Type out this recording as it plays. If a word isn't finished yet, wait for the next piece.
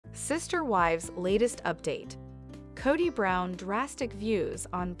Sister Wives' latest update. Kody Brown drastic views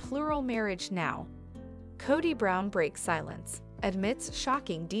on plural marriage now. Kody Brown breaks silence, admits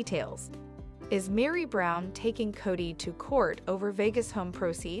shocking details. Is Meri Brown taking Kody to court over Vegas home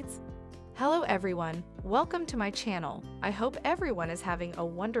proceeds? Hello everyone, welcome to my channel. I hope everyone is having a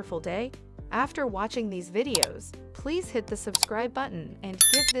wonderful day. After watching these videos, please hit the subscribe button and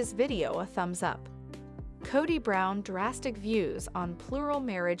give this video a thumbs up. Kody Brown drastic views on plural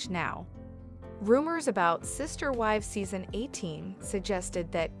marriage now. Rumors about Sister Wives Season 18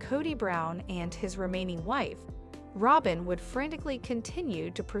 suggested that Kody Brown and his remaining wife, Robyn, would frantically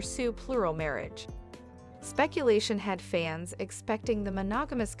continue to pursue plural marriage. Speculation had fans expecting the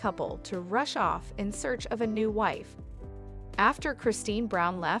monogamous couple to rush off in search of a new wife. After Christine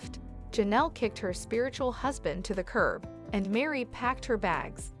Brown left, Janelle kicked her spiritual husband to the curb, and Meri packed her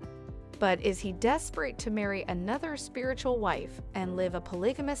bags. But is he desperate to marry another spiritual wife and live a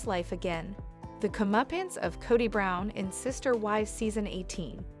polygamous life again? The comeuppance of Kody Brown in Sister Wives Season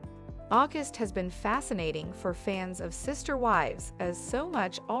 18. August has been fascinating for fans of Sister Wives, as so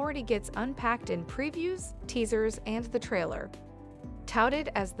much already gets unpacked in previews, teasers, and the trailer.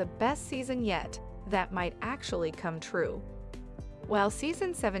 Touted as the best season yet, that might actually come true. While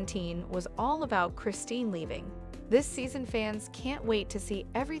Season 17 was all about Christine leaving, this season fans can't wait to see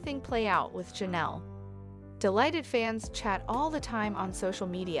everything play out with Janelle. Delighted fans chat all the time on social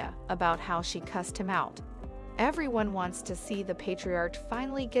media about how she cussed him out. Everyone wants to see the patriarch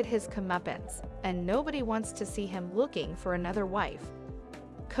finally get his comeuppance, and nobody wants to see him looking for another wife.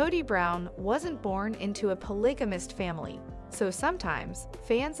 Kody Brown wasn't born into a polygamist family, so sometimes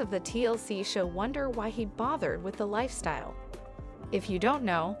fans of the TLC show wonder why he bothered with the lifestyle. If you don't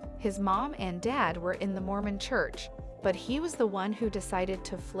know, his mom and dad were in the Mormon church, but he was the one who decided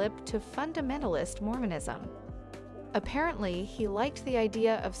to flip to fundamentalist Mormonism. Apparently, he liked the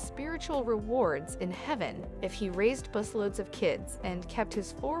idea of spiritual rewards in heaven if he raised busloads of kids and kept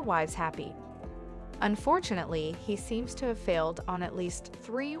his 4 wives happy. Unfortunately, he seems to have failed on at least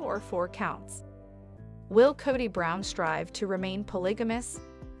 3 or 4 counts. Will Kody Brown strive to remain polygamous?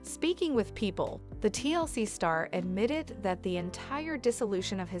 Speaking with People, the TLC star admitted that the entire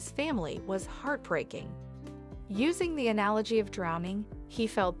dissolution of his family was heartbreaking. Using the analogy of drowning, he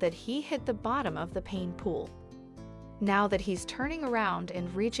felt that he hit the bottom of the pain pool. Now that he's turning around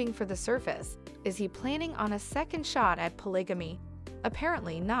and reaching for the surface, is he planning on a second shot at polygamy?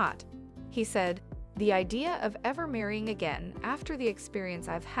 Apparently not. He said, "The idea of ever marrying again after the experience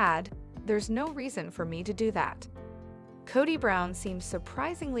I've had, there's no reason for me to do that." Kody Brown seems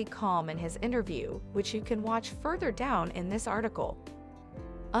surprisingly calm in his interview, which you can watch further down in this article.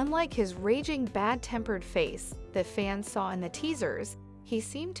 Unlike his raging bad-tempered face that fans saw in the teasers, he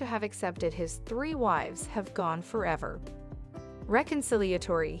seemed to have accepted his 3 wives have gone forever.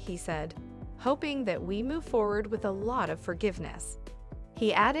 Reconciliatory, he said, hoping that we move forward with a lot of forgiveness.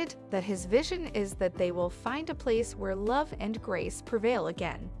 He added that his vision is that they will find a place where love and grace prevail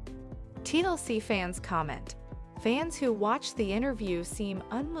again. TLC fans comment. Fans who watched the interview seem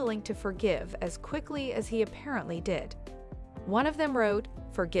unwilling to forgive as quickly as he apparently did. One of them wrote,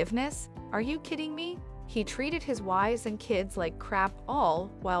 "Forgiveness? Are you kidding me? He treated his wives and kids like crap all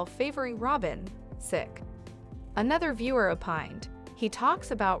while favoring Robyn. Sick." Another viewer opined, "He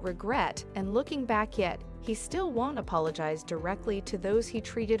talks about regret and looking back, yet he still won't apologize directly to those he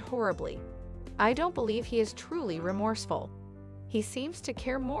treated horribly. I don't believe he is truly remorseful. He seems to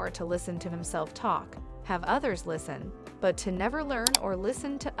care more to listen to himself talk, have others listen, but to never learn or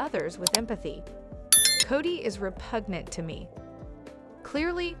listen to others with empathy. Kody is repugnant to me."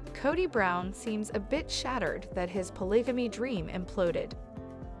 Clearly, Kody Brown seems a bit shattered that his polygamy dream imploded.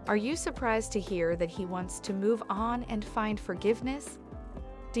 Are you surprised to hear that he wants to move on and find forgiveness?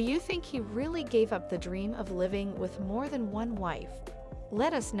 Do you think he really gave up the dream of living with more than 1 wife?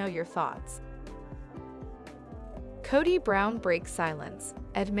 Let us know your thoughts. Kody Brown breaks silence,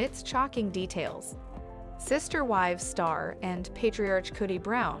 admits shocking details. Sister Wives star and patriarch Kody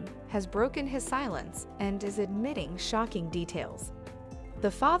Brown has broken his silence and is admitting shocking details. The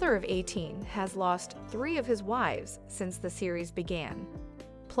father of 18 has lost 3 of his wives since the series began.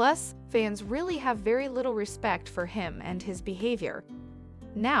 Plus, fans really have very little respect for him and his behavior.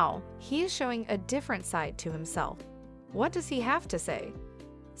 Now, he is showing a different side to himself. What does he have to say?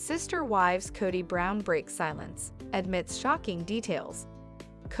 Sister Wives Kody Brown breaks silence, admits shocking details.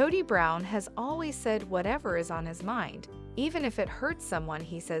 Kody Brown has always said whatever is on his mind, even if it hurts someone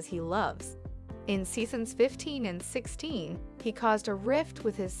he says he loves. In Seasons 15 and 16, he caused a rift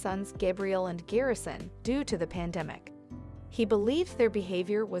with his sons Gabriel and Garrison due to the pandemic. He believed their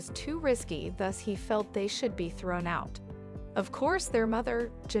behavior was too risky, thus he felt they should be thrown out. Of course, their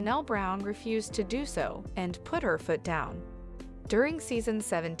mother, Janelle Brown, refused to do so and put her foot down. During season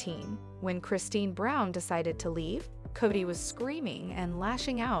 17, when Christine Brown decided to leave, Kody was screaming and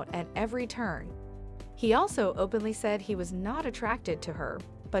lashing out at every turn. He also openly said he was not attracted to her,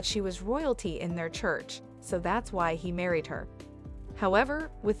 but she was royalty in their church, so that's why he married her.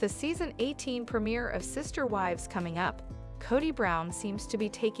 However, with the season 18 premiere of Sister Wives coming up, Kody Brown seems to be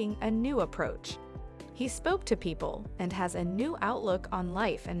taking a new approach. He spoke to people and has a new outlook on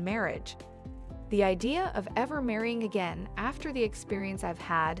life and marriage. The idea of ever marrying again after the experience I've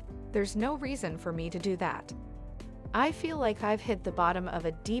had, there's no reason for me to do that. I feel like I've hit the bottom of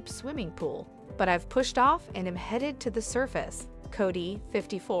a deep swimming pool, but I've pushed off and am headed to the surface, Kody,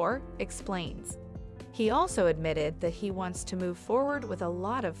 54, explains. He also admitted that he wants to move forward with a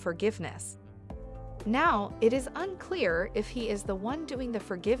lot of forgiveness. Now, it is unclear if he is the one doing the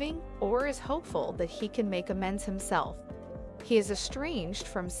forgiving or is hopeful that he can make amends himself. He is estranged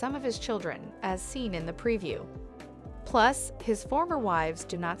from some of his children, as seen in the preview. Plus, his former wives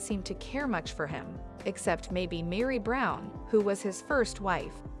do not seem to care much for him, except maybe Meri Brown, who was his first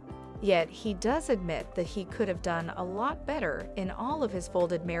wife. Yet, he does admit that he could have done a lot better in all of his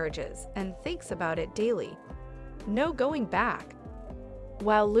folded marriages and thinks about it daily. No going back.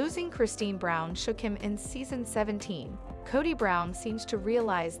 While losing Christine Brown shook him in season 17, Kody Brown seems to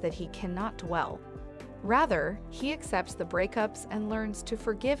realize that he cannot dwell. Rather, he accepts the breakups and learns to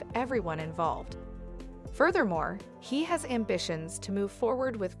forgive everyone involved. Furthermore, he has ambitions to move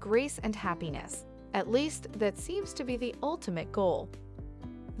forward with grace and happiness. At least, that seems to be the ultimate goal.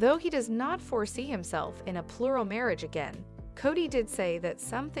 Though he does not foresee himself in a plural marriage again, Kody did say that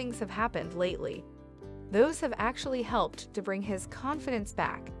some things have happened lately. Those have actually helped to bring his confidence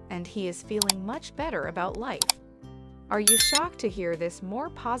back, and he is feeling much better about life. Are you shocked to hear this more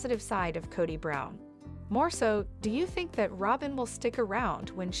positive side of Kody Brown? More so, do you think that Robyn will stick around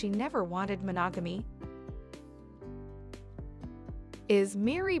when she never wanted monogamy? Is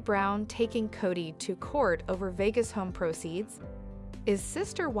Meri Brown taking Kody to court over Vegas home proceeds? Is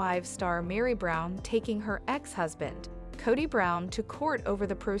Sister Wives star Meri Brown taking her ex-husband, Kody Brown, to court over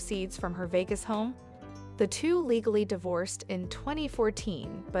the proceeds from her Vegas home? The two legally divorced in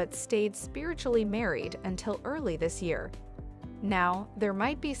 2014 but stayed spiritually married until early this year. Now, there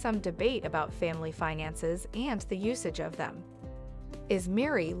might be some debate about family finances and the usage of them. Is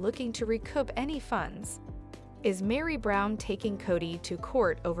Meri looking to recoup any funds? Is Meri Brown taking Kody to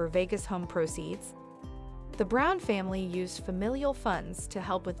court over Vegas home proceeds? The Brown family used familial funds to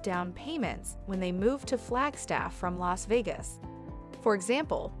help with down payments when they moved to Flagstaff from Las Vegas. For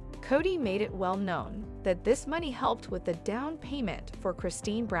example, Kody made it well known that this money helped with the down payment for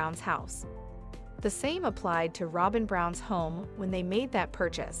Christine Brown's house. The same applied to Robyn Brown's home when they made that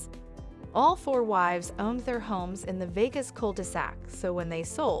purchase. All four wives owned their homes in the Vegas cul-de-sac, so when they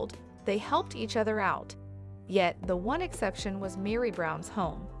sold, they helped each other out. Yet, the one exception was Meri Brown's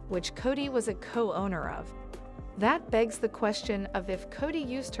home, which Kody was a co-owner of. That begs the question of if Kody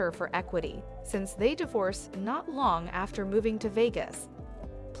used her for equity, since they divorced not long after moving to Vegas.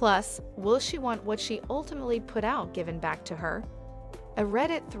 Plus, will she want what she ultimately put out given back to her? A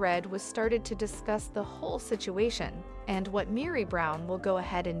Reddit thread was started to discuss the whole situation and what Meri Brown will go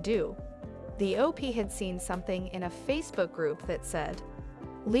ahead and do. The OP had seen something in a Facebook group that said,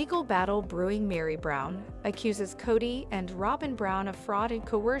 "Legal battle brewing. Meri Brown accuses Kody and Robyn Brown of fraud and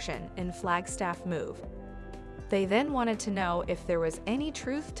coercion in Flagstaff move." They then wanted to know if there was any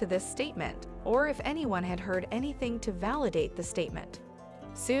truth to this statement or if anyone had heard anything to validate the statement.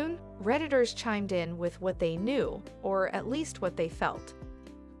 Soon, Redditors chimed in with what they knew, or at least what they felt.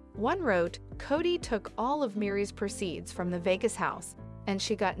 One wrote, "Kody took all of Meri's proceeds from the Vegas house, and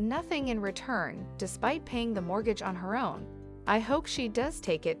she got nothing in return despite paying the mortgage on her own. I hope she does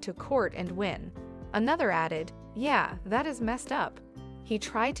take it to court and win." Another added, "Yeah, that is messed up. He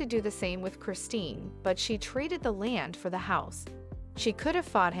tried to do the same with Christine, but she traded the land for the house. She could have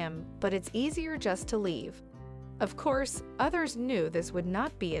fought him, but it's easier just to leave." Of course, others knew this would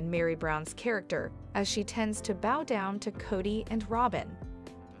not be in Meri Brown's character, as she tends to bow down to Kody and Robyn.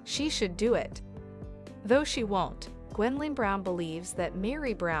 She should do it. Though she won't, Gwendolyn Brown believes that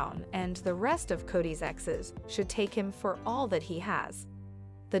Meri Brown and the rest of Kody's exes should take him for all that he has.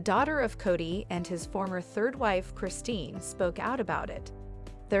 The daughter of Kody and his former third wife, Christine, spoke out about it.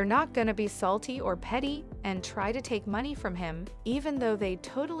 They're not gonna be salty or petty and try to take money from him, even though they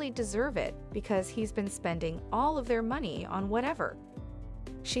totally deserve it because he's been spending all of their money on whatever.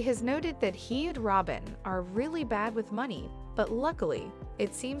 She has noted that he and Robyn are really bad with money, but luckily,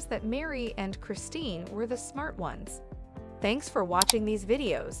 it seems that Meri and Christine were the smart ones. Thanks for watching these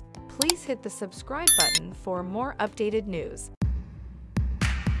videos. Please hit the subscribe button for more updated news.